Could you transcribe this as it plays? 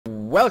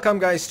Welcome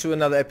guys to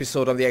another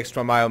episode of the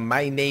Extra Mile.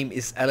 My name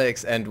is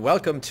Alex and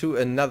welcome to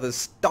another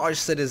Star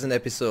Citizen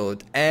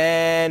episode.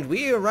 And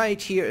we are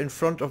right here in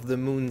front of the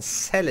moon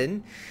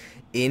Selin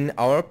in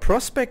our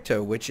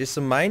Prospector, which is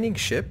a mining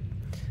ship.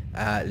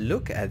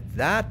 Look at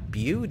that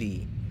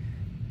beauty.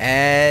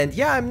 And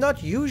yeah, I'm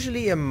not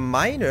usually a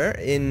miner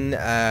in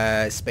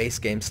space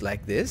games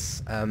like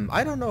this.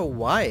 I don't know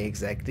why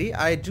exactly.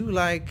 I do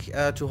like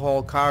to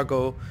haul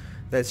cargo.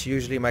 That's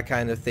usually my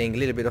kind of thing, a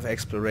little bit of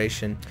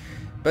exploration.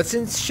 But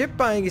since ship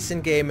buying is in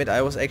game and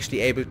I was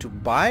actually able to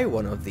buy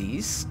one of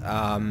these,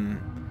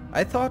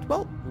 I thought,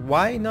 well,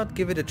 why not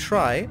give it a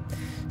try?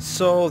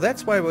 So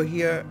that's why we're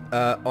here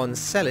on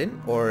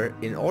Selin, or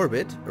in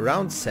orbit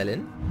around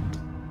Selin.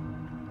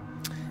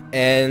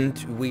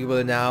 And we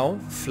will now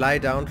fly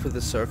down to the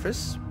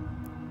surface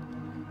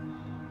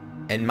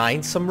and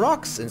mine some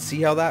rocks and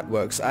see how that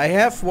works. I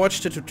have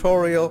watched a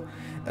tutorial,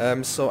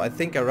 so I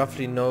think I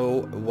roughly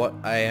know what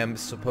I am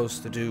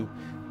supposed to do.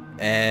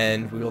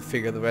 And we will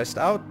figure the rest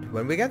out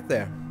when we get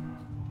there.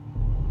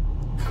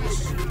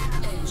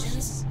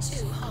 Engines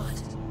too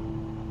hot.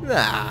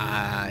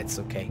 Nah, it's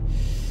okay.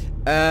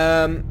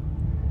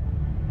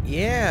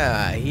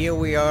 Yeah, here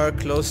we are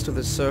close to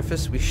the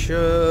surface. We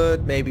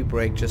should maybe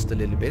brake just a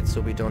little bit so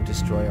we don't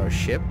destroy our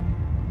ship.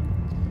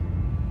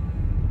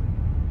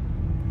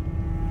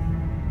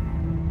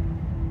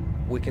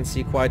 We can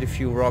see quite a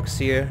few rocks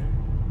here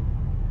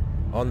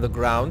on the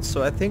ground,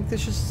 so I think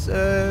this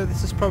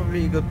is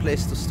probably a good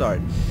place to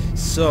start.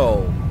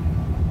 So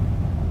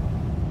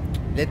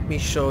let me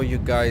show you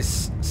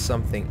guys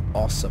something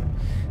awesome.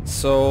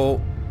 So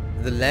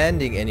the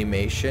landing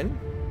animation,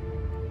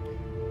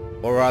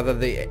 or rather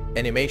the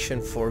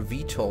animation for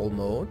VTOL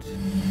mode.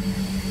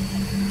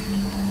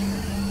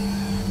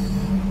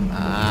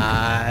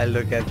 Ah,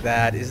 look at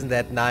that, isn't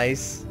that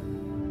nice?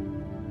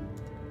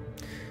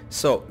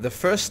 So the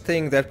first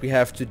thing that we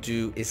have to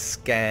do is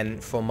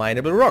scan for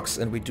mineable rocks,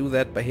 and we do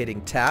that by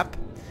hitting tab,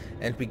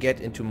 and we get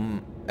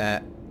into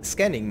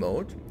scanning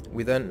mode.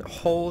 We then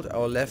hold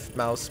our left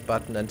mouse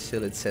button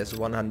until it says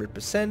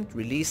 100%,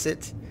 release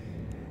it,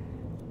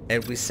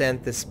 and we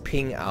send this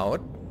ping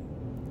out,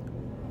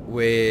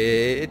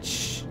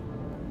 which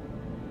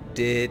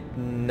did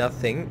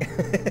nothing.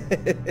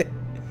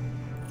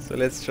 So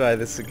let's try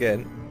this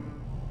again.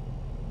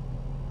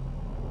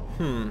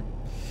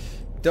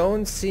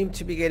 Don't seem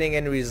to be getting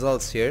any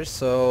results here,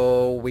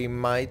 so we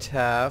might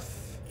have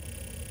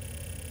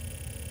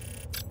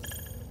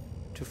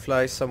to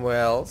fly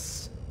somewhere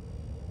else.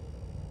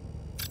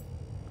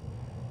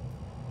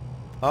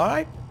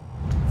 Alright,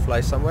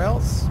 fly somewhere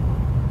else.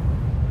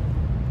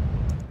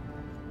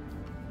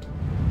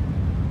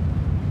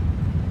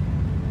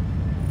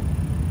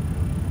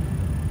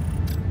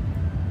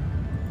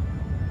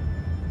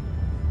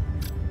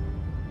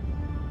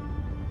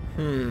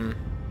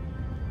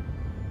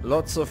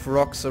 Lots of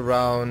rocks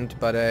around,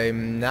 but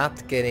I'm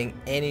not getting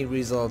any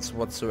results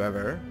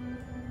whatsoever.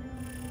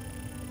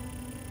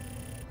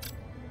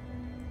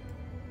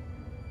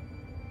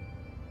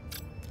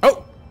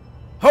 Oh!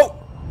 Ho!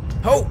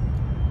 Ho!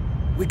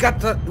 We got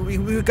the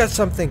we got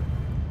something.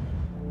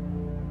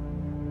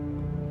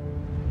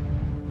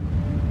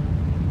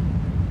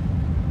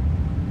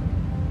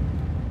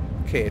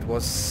 Okay, it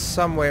was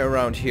somewhere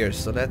around here,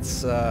 so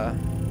let's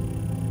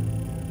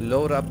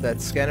load up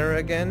that scanner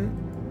again.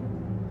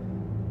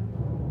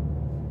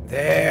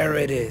 There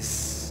it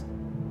is.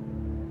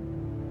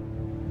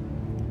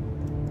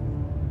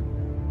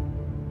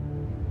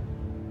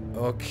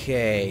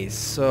 Okay,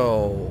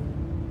 so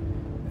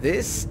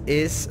this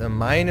is a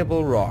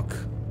mineable rock.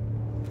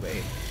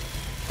 Wait.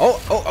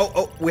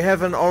 Oh, we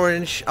have an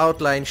orange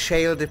outline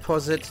shale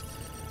deposit.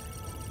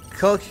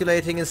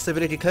 Calculating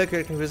instability,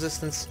 calculating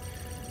resistance.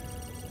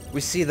 We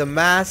see the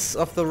mass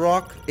of the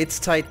rock. It's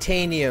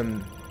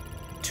titanium.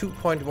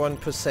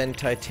 2.1%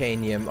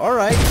 titanium.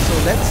 Alright, so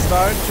let's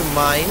start to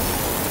mine.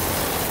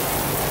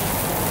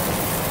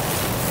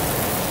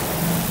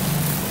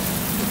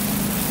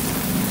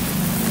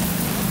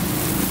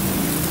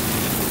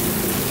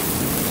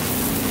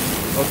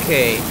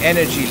 Okay,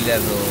 energy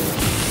level.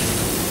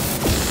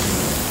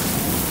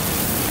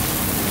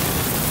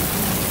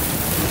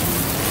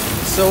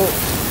 So,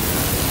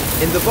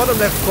 in the bottom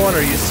left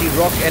corner you see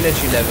rock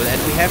energy level, and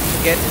we have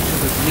to get into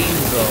the green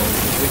zone,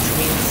 which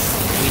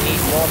means we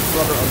need more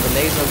throttle on the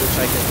laser, which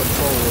I can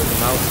control with the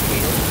mouse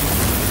wheel.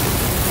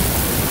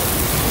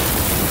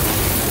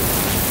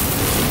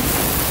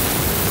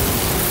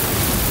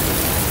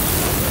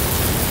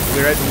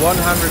 We're at 100%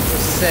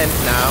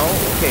 now.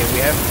 Okay, we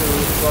have to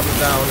throttle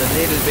down a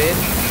little bit.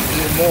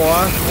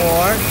 More.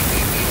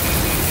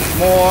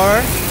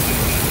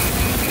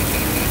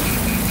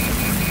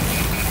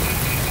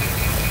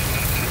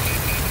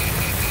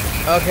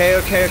 Okay.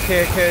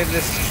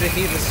 This is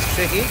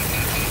tricky.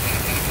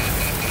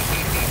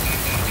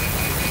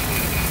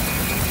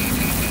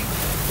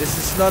 This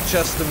is not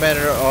just a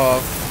matter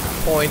of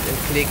point and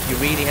click. You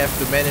really have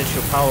to manage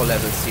your power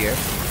levels here,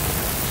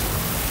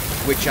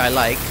 which I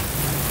like.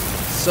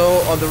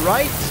 So on the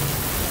right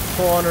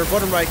corner,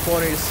 bottom right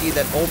corner, you see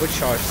that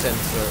overcharge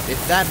sensor. If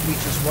that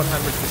reaches 100%,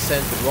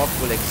 the rock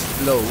will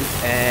explode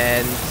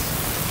and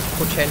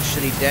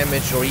potentially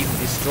damage or even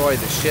destroy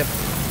the ship.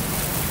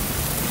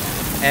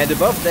 And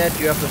above that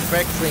you have the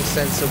fracturing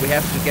sensor. We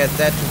have to get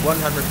that to 100%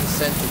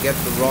 to get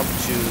the rock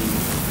to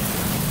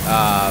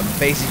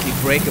basically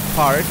break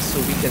apart,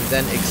 so we can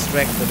then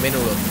extract the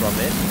mineral from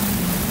it.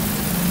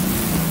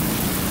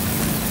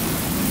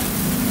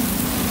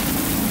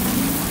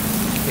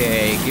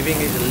 Okay, giving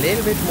it a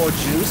little bit more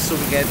juice so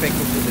we get back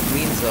into the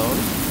green zone.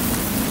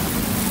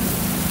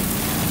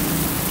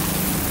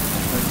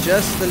 But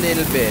just a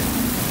little bit.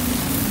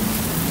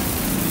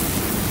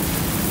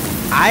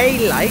 I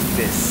like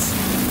this.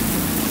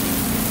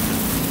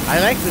 I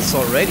like this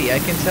already. I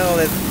can tell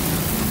that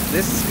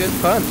this is good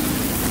fun.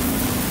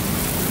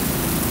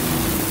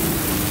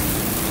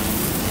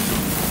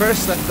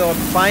 First I thought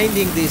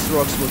finding these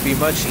rocks would be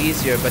much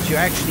easier, but you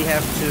actually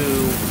have to,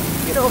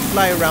 you know,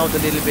 fly around a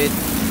little bit,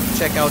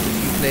 check out a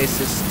few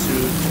places to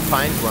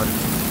find one.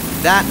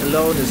 That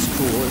alone is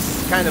cool.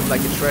 It's kind of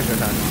like a treasure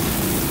hunt.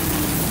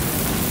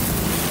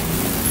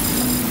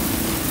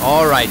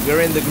 Alright,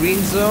 we're in the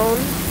green zone.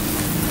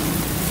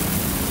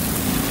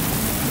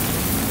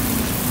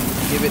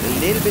 Give it a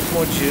little bit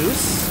more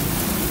juice.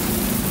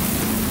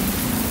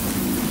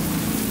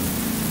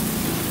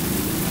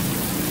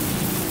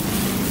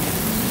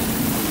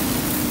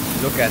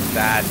 Look at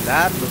that.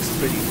 That looks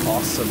pretty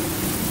awesome.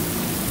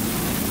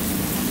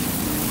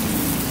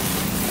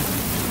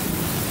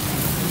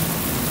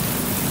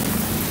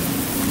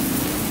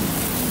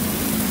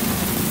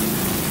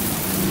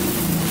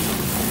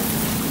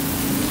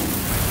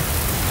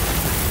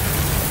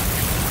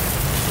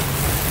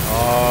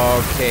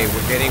 Okay,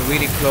 we're getting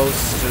really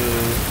close to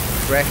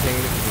cracking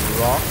the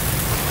rock.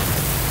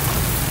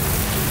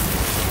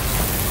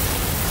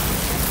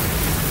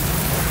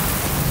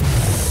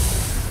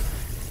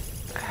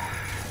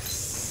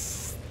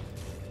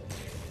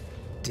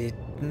 Did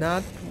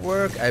not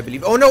work, I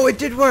believe. Oh no, it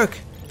did work!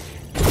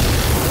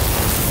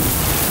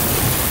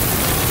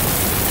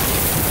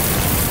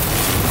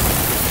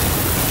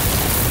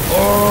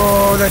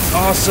 Oh, that's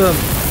awesome!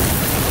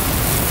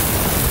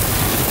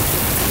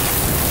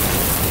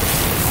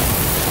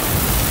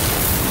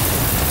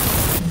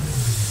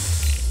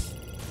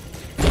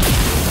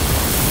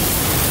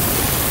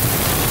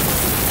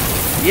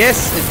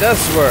 Yes, it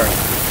does work.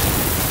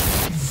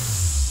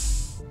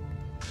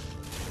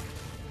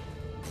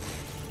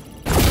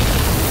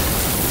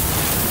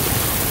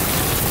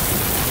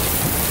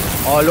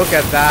 Oh, look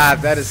at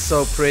that. That is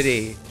so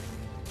pretty.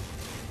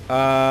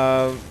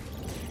 Oh,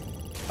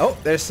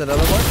 there's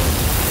another one.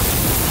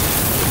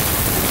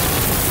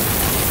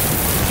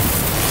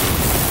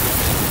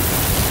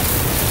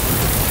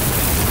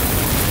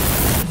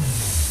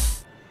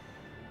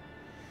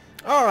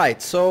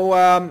 Alright,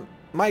 so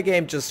my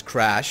game just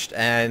crashed,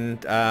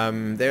 and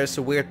there's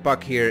a weird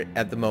bug here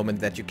at the moment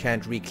that you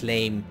can't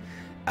reclaim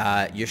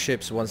your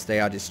ships once they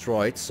are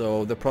destroyed.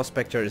 So the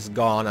Prospector is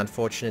gone,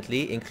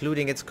 unfortunately,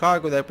 including its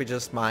cargo that we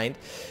just mined.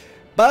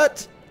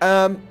 But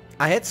I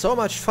had so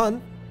much fun.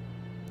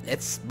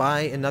 Let's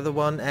buy another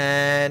one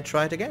and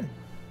try it again.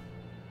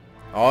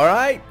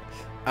 Alright,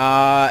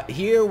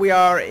 here we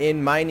are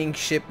in mining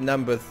ship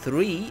number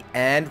 3,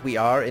 and we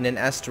are in an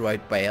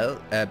asteroid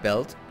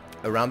belt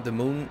around the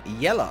moon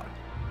Yella.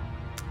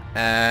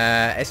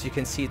 As you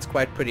can see, it's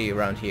quite pretty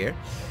around here,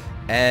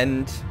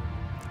 and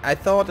I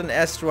thought an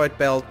asteroid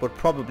belt would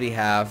probably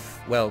have,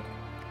 well,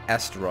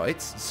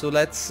 asteroids. So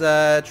let's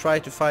try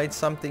to find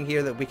something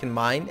here that we can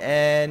mine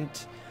and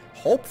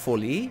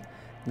hopefully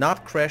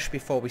not crash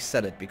before we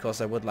sell it, because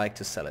I would like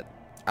to sell it.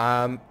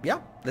 Yeah,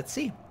 let's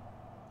see.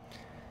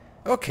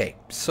 Okay,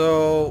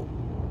 so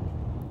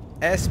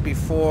as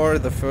before,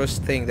 the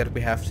first thing that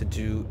we have to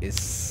do is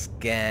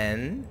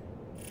scan.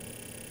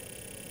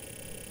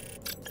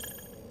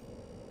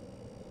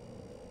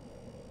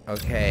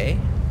 Okay,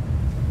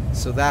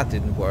 so that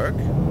didn't work.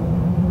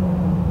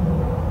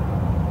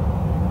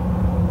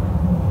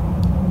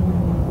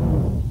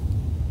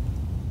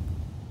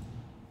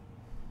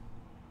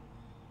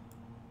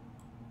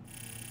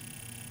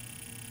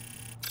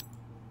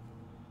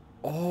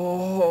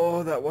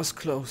 Oh, that was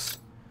close.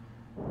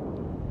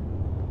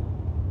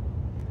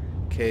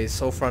 Okay,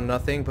 so far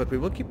nothing, but we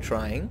will keep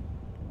trying.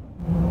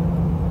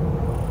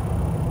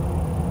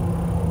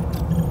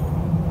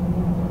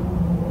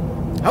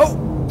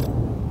 Oh!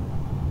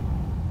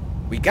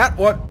 We got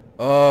one!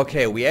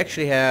 Okay, we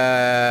actually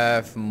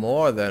have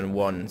more than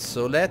one.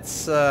 So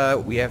let's,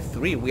 we have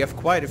 3. We have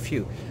quite a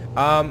few.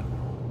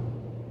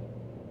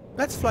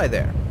 Let's fly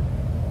there.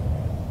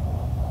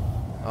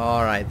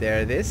 Alright, there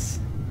it is.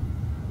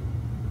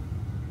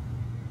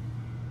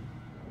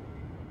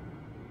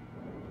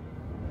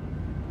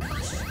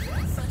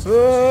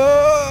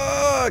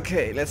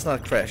 Okay, let's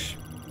not crash.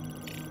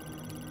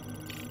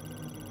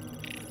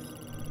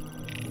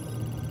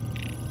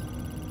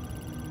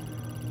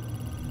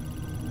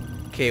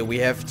 Okay, we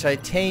have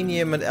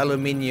titanium and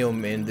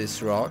aluminium in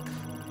this rock.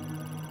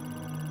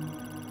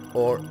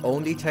 Or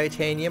only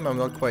titanium, I'm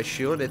not quite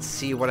sure. Let's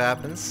see what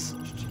happens.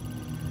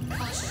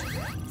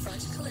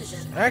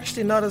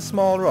 Actually not a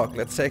small rock.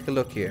 Let's take a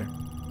look here.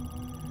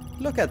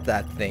 Look at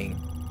that thing.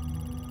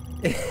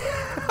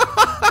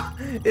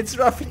 It's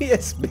roughly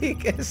as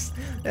big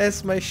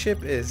as my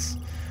ship is.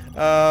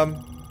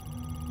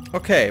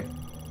 Okay.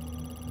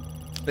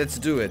 Let's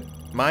do it.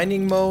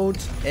 Mining mode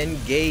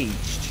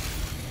engaged.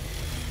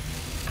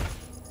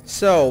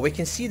 So we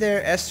can see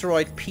there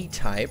asteroid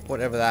P-type,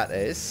 whatever that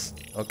is.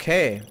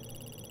 Okay.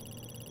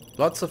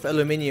 Lots of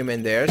aluminium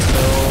in there, so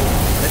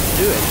let's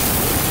do it.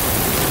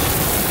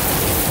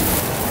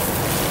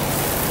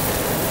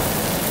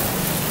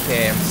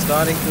 Okay, I'm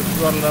starting to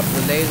throttle up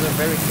the laser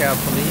very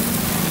carefully.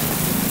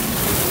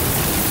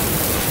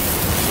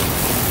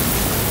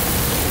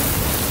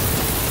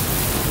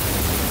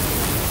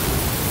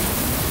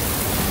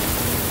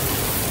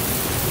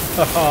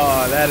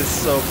 Oh, that is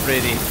so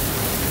pretty.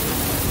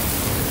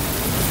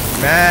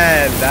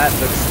 Man, that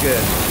looks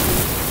good.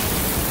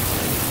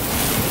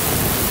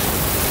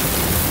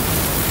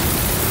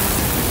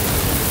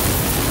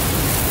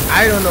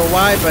 I don't know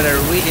why, but I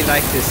really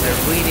like this. I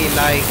really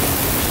like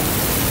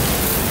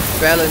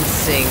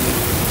balancing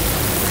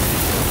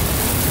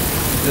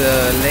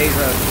the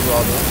laser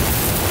throttle.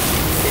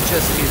 It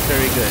just feels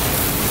very good.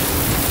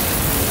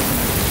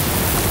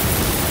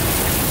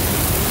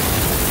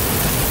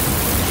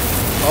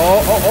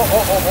 Oh,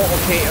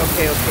 okay.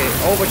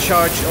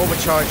 Overcharge.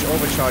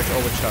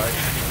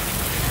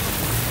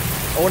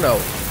 Oh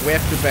no, we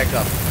have to back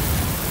up.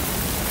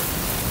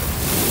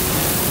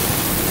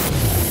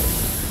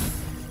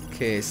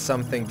 Okay,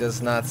 something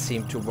does not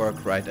seem to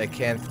work right. I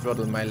can't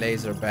throttle my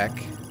laser back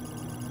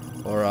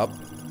or up.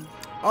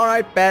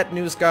 Alright, bad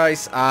news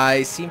guys.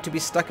 I seem to be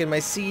stuck in my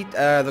seat.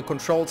 The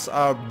controls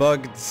are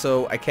bugged,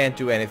 so I can't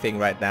do anything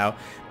right now.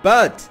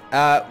 But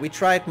we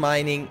tried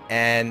mining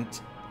and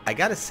I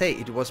gotta say,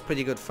 it was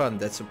pretty good fun.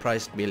 That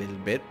surprised me a little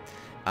bit.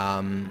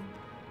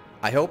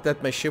 I hope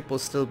that my ship will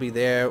still be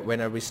there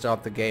when I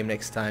restart the game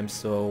next time,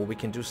 so we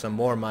can do some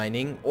more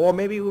mining. Or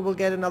maybe we will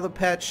get another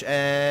patch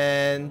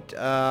and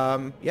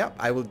yeah,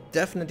 I will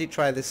definitely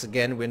try this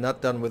again. We're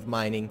not done with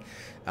mining.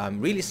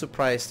 I'm really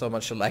surprised how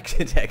much I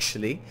liked it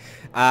actually.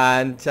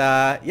 And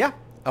yeah,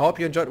 I hope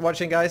you enjoyed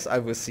watching guys. I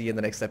will see you in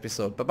the next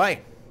episode. Bye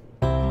bye.